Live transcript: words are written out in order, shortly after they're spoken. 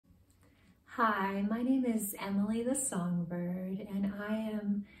Hi, my name is Emily the Songbird, and I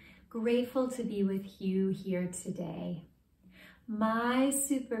am grateful to be with you here today. My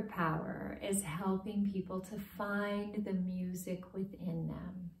superpower is helping people to find the music within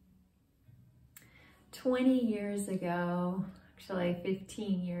them. 20 years ago, actually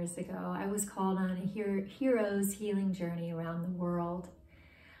 15 years ago, I was called on a hero's healing journey around the world.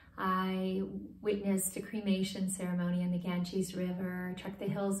 I witnessed a cremation ceremony in the Ganges River, trekked the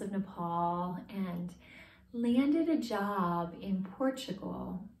hills of Nepal, and landed a job in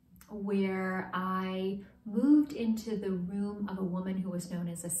Portugal where I moved into the room of a woman who was known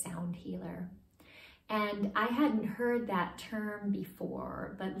as a sound healer. And I hadn't heard that term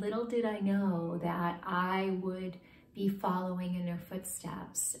before, but little did I know that I would be following in her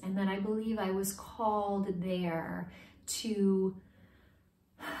footsteps, and that I believe I was called there to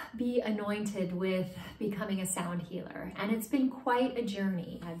be anointed with becoming a sound healer. And it's been quite a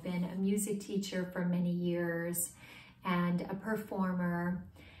journey. I've been a music teacher for many years and a performer,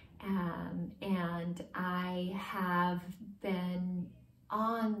 and I have been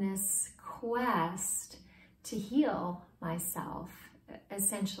on this quest to heal myself.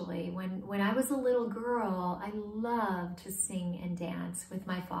 Essentially, when I was a little girl, I loved to sing and dance with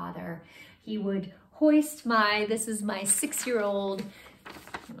my father. He would hoist this is my 6-year-old,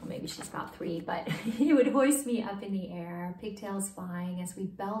 maybe she's about 3, but he would hoist me up in the air, pigtails flying, as we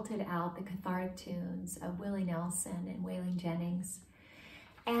belted out the cathartic tunes of Willie Nelson and Waylon Jennings.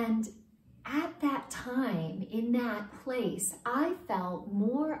 And at that time, in that place, I felt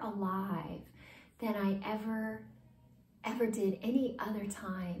more alive than I ever did any other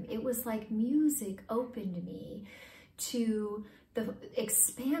time. It was like music opened me to the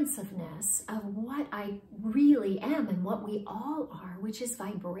expansiveness of what I really am and what we all are, which is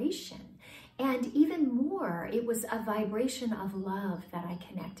vibration. And even more, it was a vibration of love that I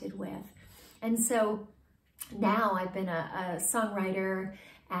connected with. And so now I've been a songwriter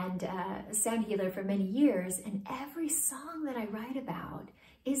and a sound healer for many years, and every song that I write about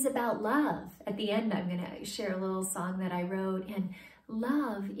is about love. At the end, I'm gonna share a little song that I wrote, and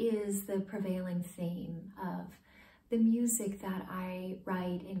love is the prevailing theme of the music that I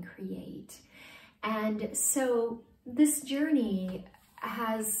write and create. And so this journey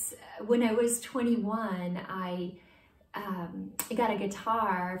when I was 21, I got a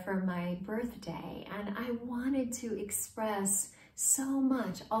guitar for my birthday, and I wanted to express so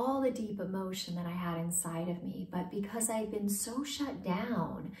much, all the deep emotion that I had inside of me. But because I'd been so shut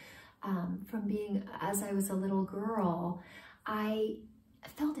down from being, as I was a little girl, I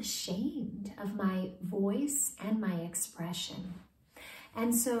felt ashamed of my voice and my expression.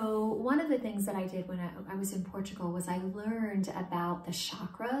 And so one of the things that I did when I was in Portugal was I learned about the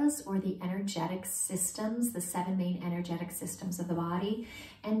chakras, or the energetic systems, the 7 main energetic systems of the body.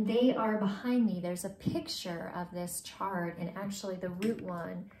 And they are behind me. There's a picture of this chart, and actually the root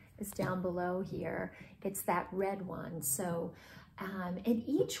one is down below here. It's that red one. So and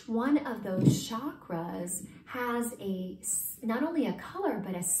each one of those chakras has not only a color,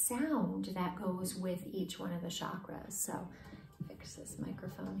 but a sound that goes with each one of the chakras. So fix this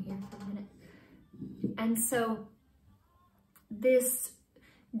microphone here for a minute. And so this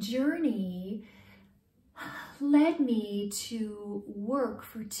journey led me to work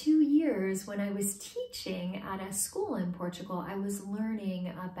for 2 years. When I was teaching at a school in Portugal, I was learning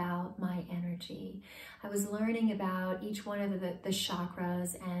about my energy. I was learning about each one of the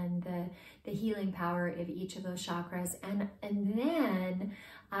chakras and the healing power of each of those chakras. And then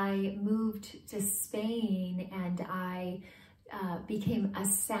I moved to Spain, and I became a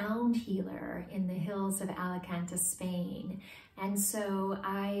sound healer in the hills of Alicante, Spain. And so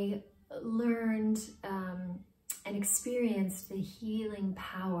I learned and experienced the healing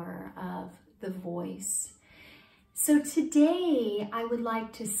power of the voice. So today I would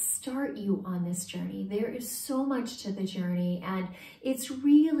like to start you on this journey. There is so much to the journey, and it's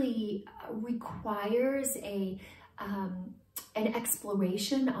really requires an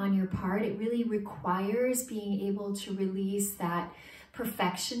exploration on your part. It really requires being able to release that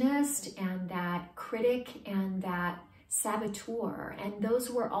perfectionist and that critic and that saboteur. And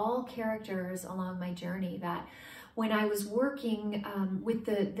those were all characters along my journey that when I was working with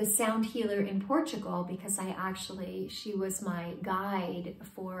the sound healer in Portugal, because she was my guide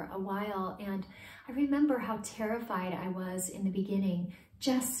for a while, and I remember how terrified I was in the beginning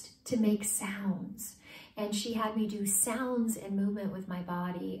just to make sounds. And she had me do sounds and movement with my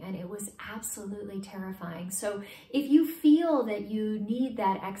body, and it was absolutely terrifying. So if you feel that you need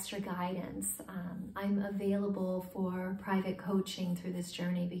that extra guidance, I'm available for private coaching through this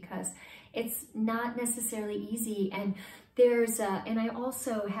journey, because it's not necessarily easy. And and I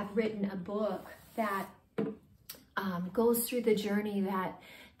also have written a book that goes through the journey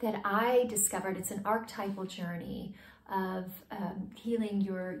that I discovered. It's an archetypal journey of healing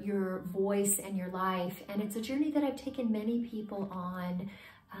your voice and your life. And it's a journey that I've taken many people on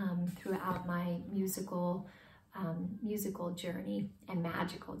throughout my musical journey and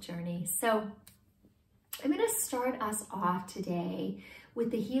magical journey. So I'm going to start us off today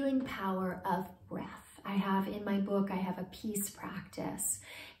with the healing power of breath. I have in my book, I have a peace practice,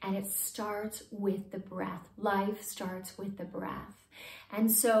 and it starts with the breath. Life starts with the breath.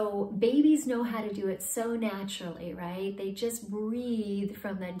 And so babies know how to do it so naturally, right? They just breathe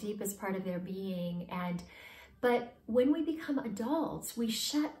from the deepest part of their being. But when we become adults, we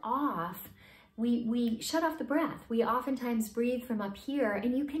shut off the breath. We oftentimes breathe from up here,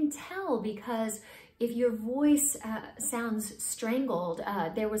 and you can tell because if your voice sounds strangled,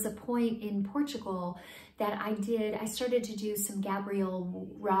 there was a point in Portugal that I started to do some Gabrielle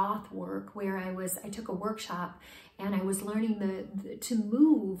Roth work where I took a workshop and I was learning to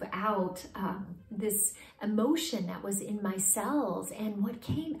move out this emotion that was in my cells, and what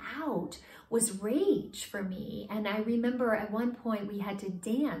came out was rage for me. And I remember at one point we had to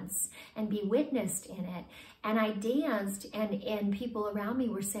dance and be witnessed in it. And I danced, and people around me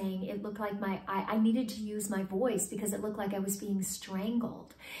were saying it looked like I needed to use my voice because it looked like I was being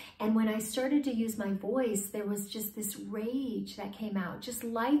strangled. And when I started to use my voice, there was just this rage that came out, just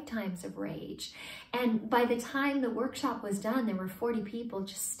lifetimes of rage. And by the time the workshop was done, there were 40 people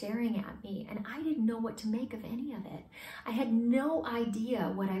just staring at me, and I didn't know what to make of any of it. I had no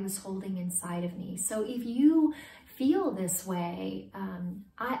idea what I was holding inside of me. So if you feel this way,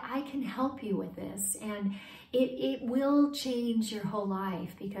 I can help you with this, and it will change your whole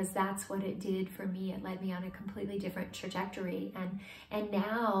life, because that's what it did for me. It led me on a completely different trajectory, and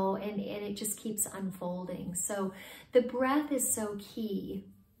now it just keeps unfolding. So the breath is so key,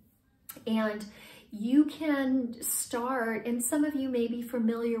 and you can start, and some of you may be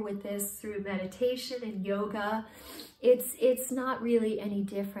familiar with this through meditation and yoga. It's not really any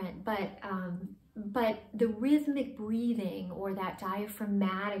different, but the rhythmic breathing, or that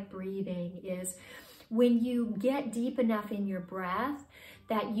diaphragmatic breathing, is when you get deep enough in your breath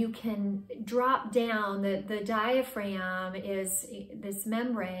that you can drop down. The diaphragm is this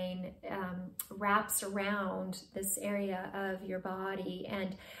membrane wraps around this area of your body.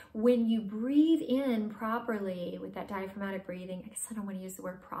 And when you breathe in properly with that diaphragmatic breathing, I guess I don't want to use the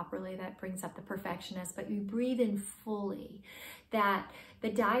word properly, that brings up the perfectionist, but you breathe in fully, that the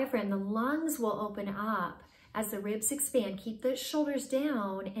diaphragm, the lungs will open up as the ribs expand. Keep the shoulders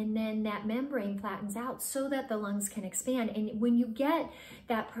down, and then that membrane flattens out so that the lungs can expand. And when you get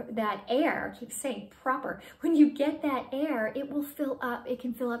that air, I keep saying proper, when you get that air, it will fill up, it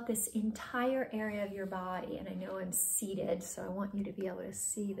can fill up this entire area of your body. And I know I'm seated, so I want you to be able to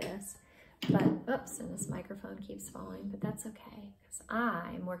see this. But, oops, and this microphone keeps falling, but that's okay, because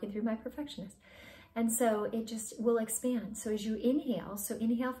I'm working through my perfectionist. And so it just will expand. So as you inhale, so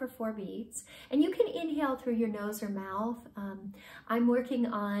inhale for 4 beats, and you can inhale through your nose or mouth. I'm working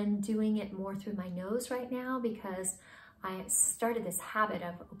on doing it more through my nose right now, because I started this habit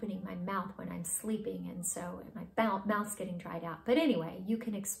of opening my mouth when I'm sleeping, and so my mouth's getting dried out. But anyway, you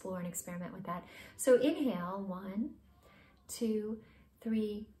can explore and experiment with that. So inhale, 1, 2,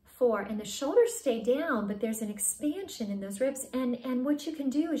 3, 4, and the shoulders stay down, but there's an expansion in those ribs. And what you can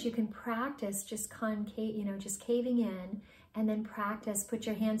do is you can practice just concave, just caving in, and then practice. Put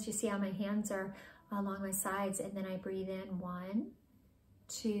your hands, you see how my hands are along my sides, and then I breathe in 1,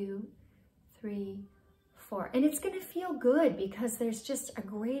 2, 3, 4. And it's going to feel good because there's just a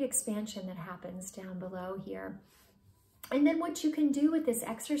great expansion that happens down below here. And then what you can do with this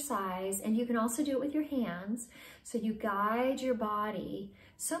exercise, and you can also do it with your hands, so you guide your body.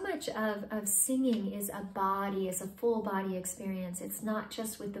 So much of singing is a full body experience. It's not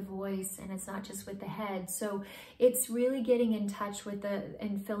just with the voice, and it's not just with the head. So it's really getting in touch with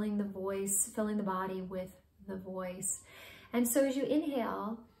and filling the voice, filling the body with the voice. And so as you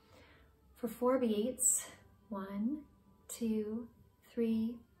inhale for 4 beats, 1, 2,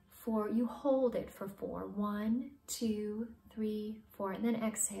 3, 4, you hold it for 4. 1, 2, 3, 4, and then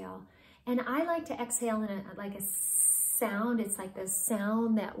exhale. And I like to exhale in like a sound. It's like the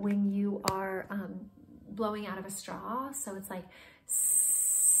sound that when you are blowing out of a straw. So it's like,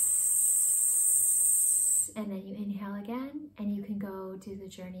 and then you inhale again, and you can go do the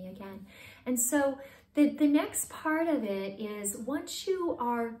journey again. And so the next part of it is, once you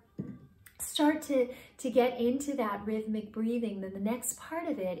start to get into that rhythmic breathing, then the next part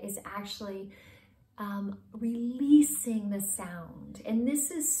of it is actually releasing the sound. And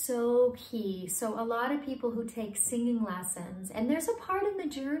this is so key. So a lot of people who take singing lessons, and there's a part in the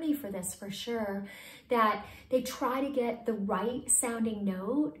journey for this for sure, that they try to get the right sounding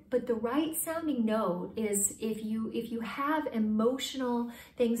note, but the right sounding note is if you have emotional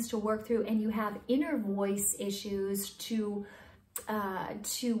things to work through and you have inner voice issues to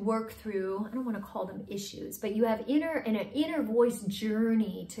work through. I don't want to call them issues, but you have an inner voice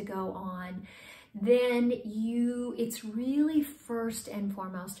journey to go on, then it's really first and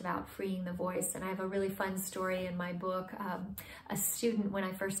foremost about freeing the voice. And I have a really fun story in my book. A student, when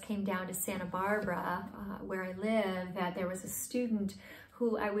I first came down to Santa Barbara, where I live, that there was a student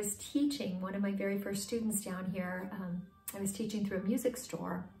who I was teaching, one of my very first students down here. I was teaching through a music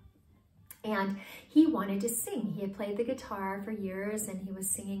store. And he wanted to sing. He had played the guitar for years, and he was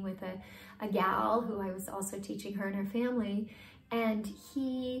singing with a gal who I was also teaching, her and her family. And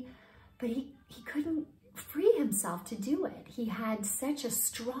he couldn't free himself to do it. He had such a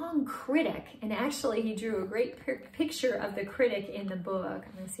strong critic, and actually he drew a great picture of the critic in the book.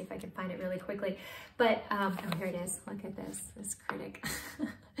 I'm gonna see if I can find it really quickly. But, oh, here it is. Look at this critic.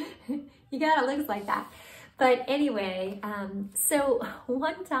 He kind of looks like that. But anyway, so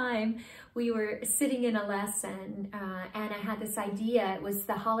one time we were sitting in a lesson and I had this idea. It was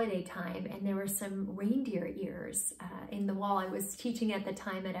the holiday time and there were some reindeer ears in the wall. I was teaching at the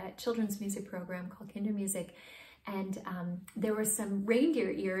time at a children's music program called Kindermusik, and there were some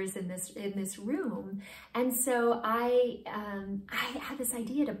reindeer ears in this room. And so I had this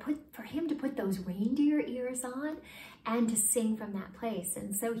idea for him to put those reindeer ears on and to sing from that place.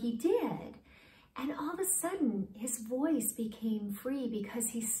 And so he did. And all of a sudden, his voice became free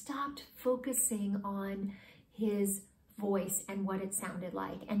because he stopped focusing on his voice and what it sounded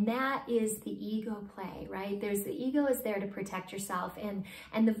like. And that is the ego play, right? The ego is there to protect yourself, and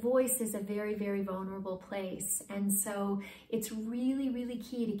the voice is a very, very vulnerable place. And so it's really, really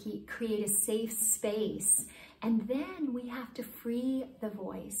key to create a safe space. And then we have to free the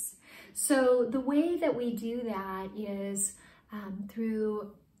voice. So the way that we do that is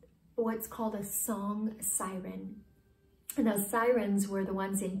through what's called a song siren. And those sirens were the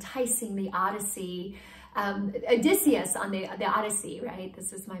ones enticing the Odysseus on the Odyssey, right?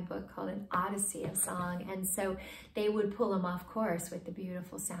 This is my book called An Odyssey of Song. And so they would pull them off course with the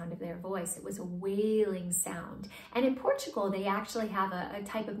beautiful sound of their voice. It was a wailing sound. And in Portugal, they actually have a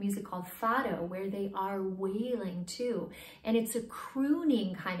type of music called fado, where they are wailing too. And it's a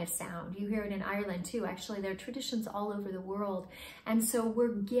crooning kind of sound. You hear it in Ireland too. Actually, there are traditions all over the world. And so we're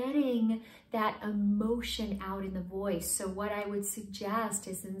getting that emotion out in the voice. So what I would suggest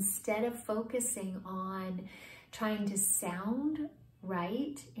is, instead of focusing on trying to sound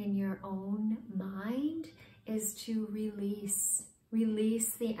right in your own mind, is to release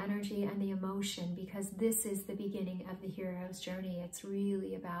the energy and the emotion, because this is the beginning of the hero's journey. It's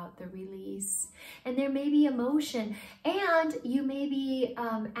really about the release. And there may be emotion, and you may be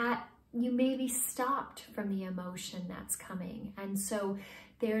stopped from the emotion that's coming. And so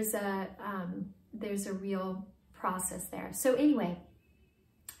there's a real process there. So anyway,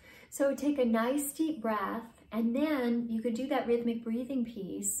 so take a nice deep breath, and then you could do that rhythmic breathing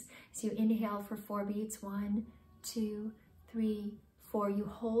piece. So you inhale for 4 beats, 1, 2, 3, 4. You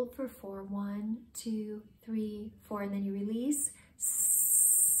hold for 4, 1, 2, 3, 4, and then you release,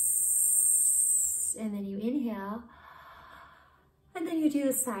 and then you inhale, and then you do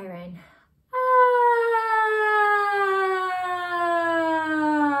the siren.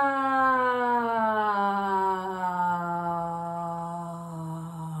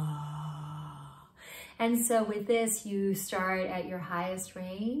 And so with this, you start at your highest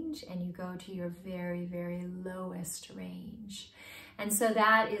range and you go to your very, very lowest range. And so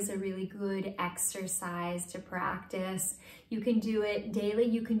that is a really good exercise to practice. You can do it daily.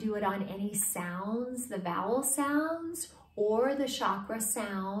 You can do it on any sounds, the vowel sounds or the chakra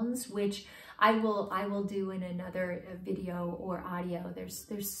sounds, which I will do in another video or audio.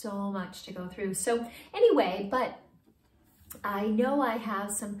 There's so much to go through. So anyway, but I know I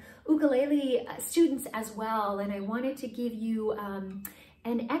have some ukulele students as well, and I wanted to give you an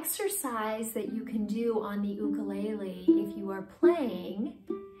exercise that you can do on the ukulele if you are playing,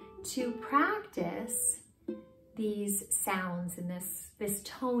 to practice these sounds and this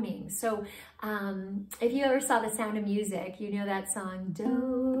toning. So if you ever saw The Sound of Music, you know that song,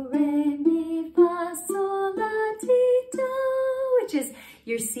 do, re, mi, fa, sol, la, ti, do, which is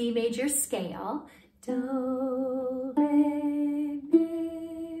your C major scale. Do, re,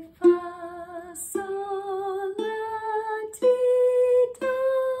 mi, fa, sol, la, ti, do,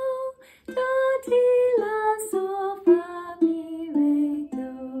 ti, la, sol, fa, mi, re, do.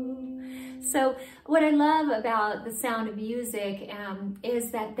 So what I love about The Sound of Music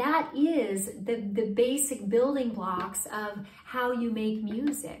is that that is the basic building blocks of how you make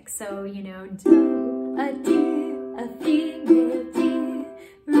music. So, you know, do, a deer, a female deer,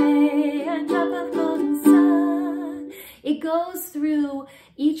 ray, a drop of golden sun. It goes through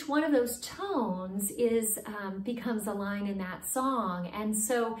each one of those tones is becomes a line in that song. And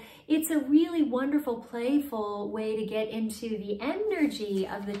so it's a really wonderful, playful way to get into the energy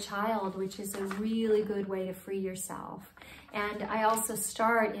of the child, which is a really good way to free yourself. And I also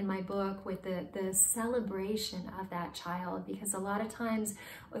start in my book with the celebration of that child, because a lot of times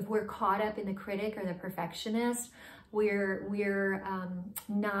if we're caught up in the critic or the perfectionist, we're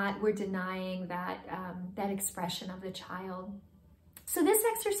denying that expression of the child. So this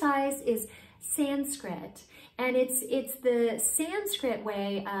exercise is Sanskrit, and it's the Sanskrit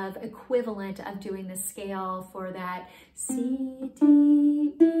way of equivalent of doing the scale for that C,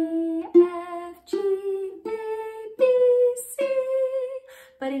 D, E, F, G, A, B, C.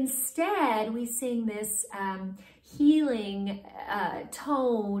 But instead we sing this healing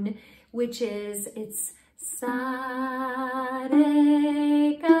tone, which is, it's sa,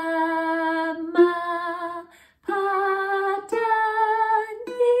 re, ga, ma, pa, da,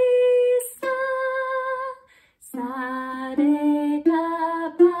 ni, sa, sa, re,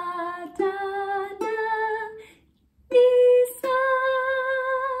 ga, pa, da, na, ni, sa.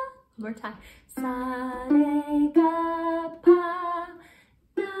 One more time. Sa, re, ga, pa,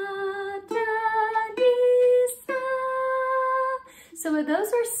 na, da, ni, sa. So those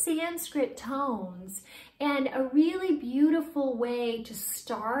are Sanskrit tones. And a really beautiful way to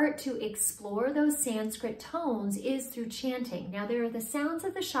start to explore those Sanskrit tones is through chanting. Now, there are the sounds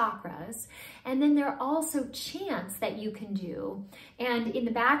of the chakras, and then there are also chants that you can do. And in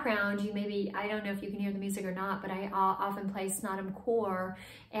the background, you maybe, I don't know if you can hear the music or not, but I often play Snadam Kaur,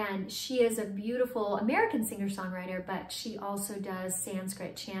 and she is a beautiful American singer-songwriter, but she also does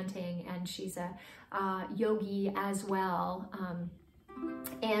Sanskrit chanting, and she's a yogi as well.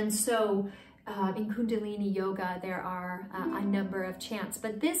 And so, in Kundalini Yoga, there are a number of chants,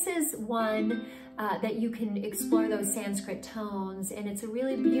 but this is one that you can explore those Sanskrit tones, and it's a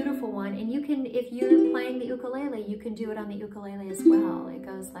really beautiful one. And you can, if you're playing the ukulele, you can do it on the ukulele as well. It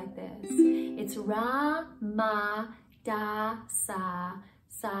goes like this. It's Ra, Ma, Da, Sa,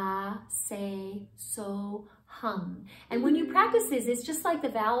 Sa, Se, So, Hum. And when you practice this, it's just like the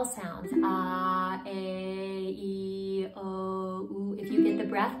vowel sounds. A, E, O, U. If you get the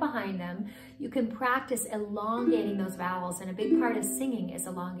breath behind them, you can practice elongating those vowels. And a big part of singing is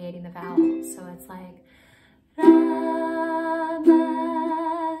elongating the vowels. So it's like Ra,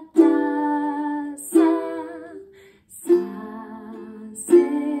 Ma, Da, Sa, Sa, Se,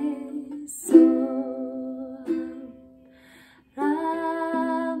 So, Hum. Ra,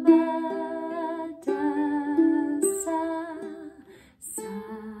 Ma, Da, Sa, Sa,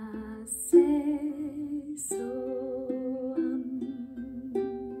 Se, So, Hum.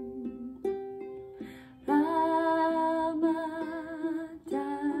 Ra, Ma, Da,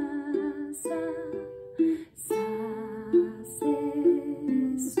 Sa, Sa, Se,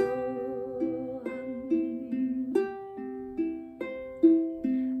 So, Hum.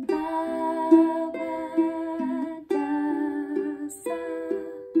 Ra, Ma, Da, Sa,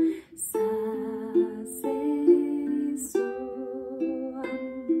 Sa, Se, So, Hum.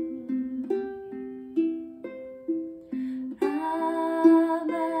 Ra,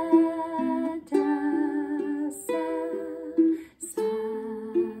 Ma, Da, Sa, Sa,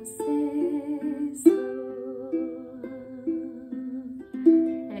 Se, So,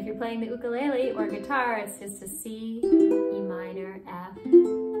 Hum. And if you're playing the ukulele or guitar, it's just a C, E minor, F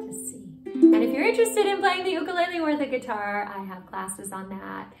to C. And if you're interested in playing the ukulele or the guitar, I have classes on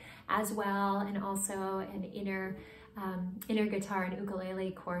that as well, and also an inner guitar and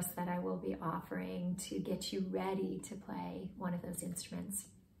ukulele course that I will be offering to get you ready to play one of those instruments.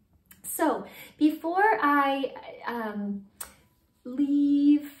 So before I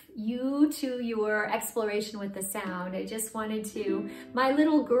leave you to your exploration with the sound, I just wanted to, my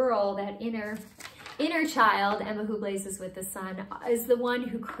little girl, that inner child, Emma who blazes with the sun, is the one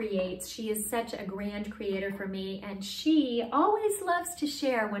who creates. She is such a grand creator for me, and she always loves to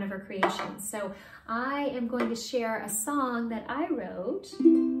share one of her creations. So I am going to share a song that I wrote,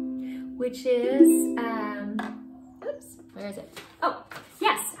 which is, oops, where is it? Oh,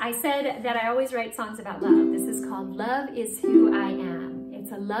 yes, I said that I always write songs about love. This is called Love Is Who I Am.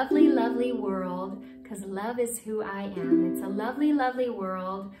 It's a lovely, lovely world, because love is who I am. It's a lovely, lovely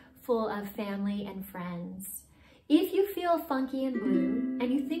world full of family and friends. If you feel funky and blue,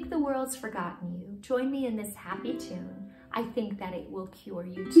 and you think the world's forgotten you, join me in this happy tune. I think that it will cure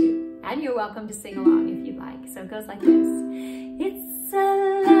you too. And you're welcome to sing along if you'd like. So it goes like this. It's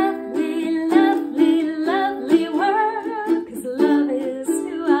a lovely, lovely, lovely world, 'cause love is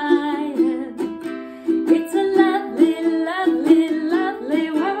who I am. It's a lovely, lovely,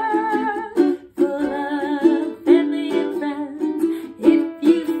 lovely world, full of family and friends. If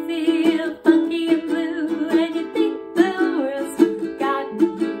you feel funky and blue and you think the world's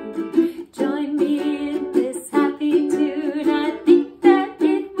forgotten you, join me in this happy tune. I think that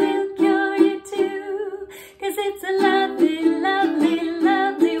it will cure you too, 'cause it's a lovely, lovely,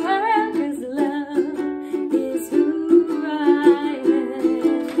 lovely world, 'cause love is who I am.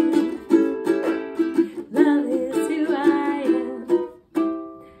 Love is who I am.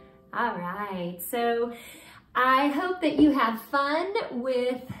 All right, so I hope that you have fun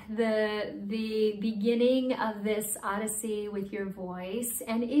with the beginning of this Odyssey with your voice.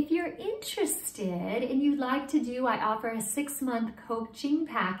 And if you're interested and you'd like to do, I offer a 6-month coaching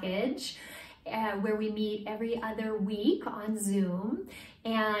package where we meet every other week on Zoom.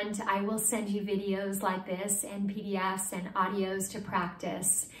 And I will send you videos like this and PDFs and audios to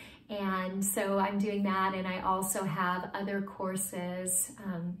practice. And so I'm doing that. And I also have other courses,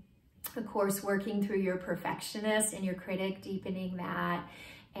 a course working through your perfectionist and your critic, deepening that,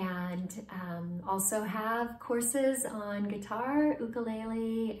 and also have courses on guitar,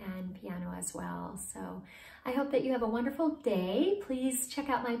 ukulele, and piano as well. So I hope that you have a wonderful day. Please check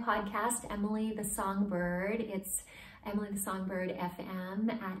out my podcast, Emily the Songbird. It's Emily the Songbird FM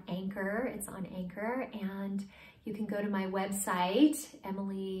at Anchor. It's on Anchor, and you can go to my website,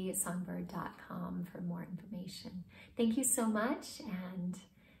 emilysongbird.com, for more information. Thank you so much, and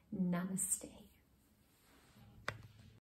namaste.